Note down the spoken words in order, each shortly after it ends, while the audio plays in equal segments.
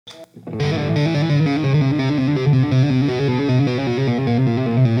I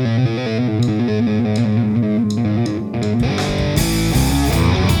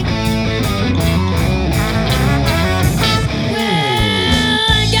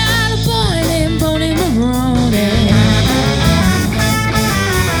got a boy named Bony Maronie.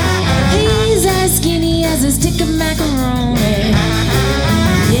 He's as skinny as a stick of macaroni.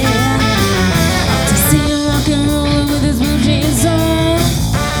 Yeah, to see him rock and rollin' with his blue jeans on.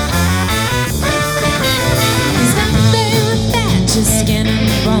 He's not very fat, just skin and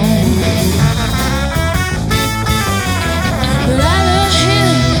bone. But I love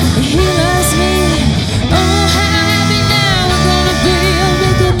him, he loves me. Oh, how happy now we're gonna be.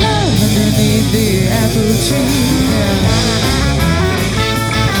 Making love underneath the apple tree.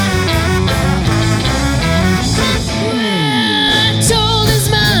 I told his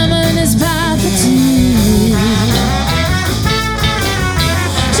mama and his papa too,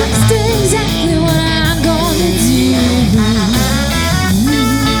 just exactly what I'm gonna do.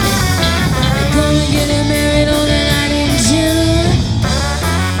 We're gonna get him married on the night in June.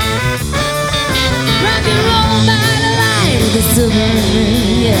 Rock and roll by the light of the silver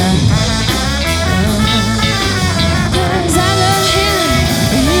moon, yeah. 'Cause I love him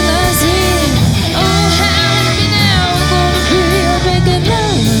and he loves me. Oh, how happy now we're gonna be. Making love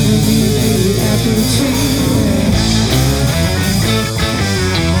underneath the apple tree.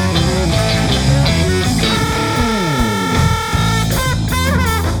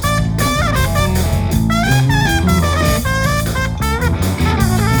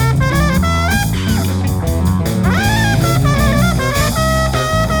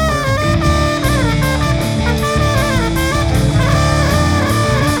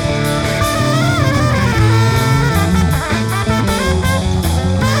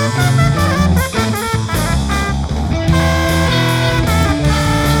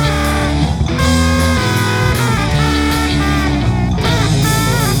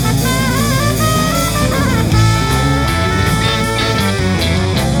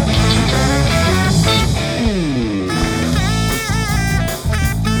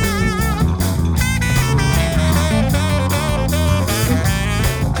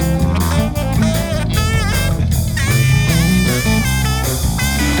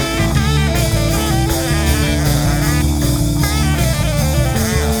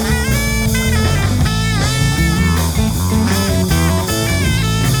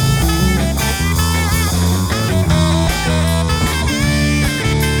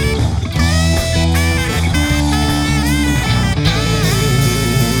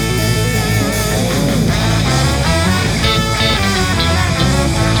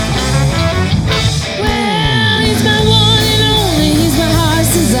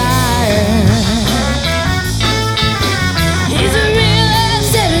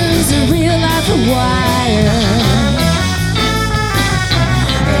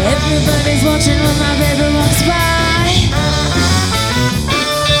 Everybody's watching when my baby walks by.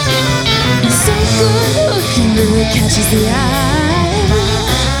 He's so good looking, really catches the eye.